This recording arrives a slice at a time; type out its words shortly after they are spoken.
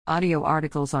Audio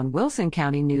articles on Wilson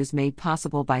County News made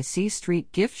possible by C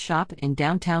Street Gift Shop in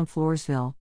downtown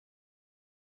Floresville.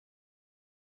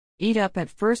 Eat up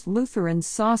at First Lutheran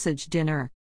Sausage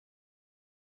Dinner.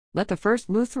 Let the First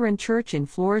Lutheran Church in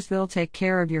Floresville take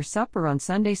care of your supper on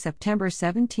Sunday, September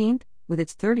 17th, with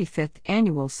its 35th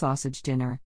annual sausage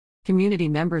dinner. Community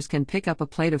members can pick up a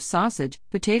plate of sausage,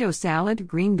 potato salad,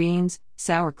 green beans,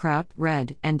 sauerkraut,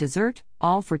 bread, and dessert,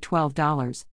 all for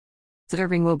 $12.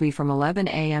 Serving will be from 11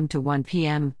 a.m. to 1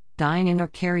 p.m., dine-in or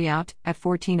carry-out, at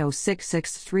 1406 6th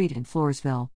Street in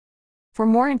Floresville. For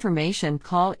more information,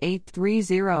 call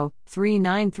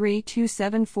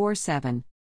 830-393-2747.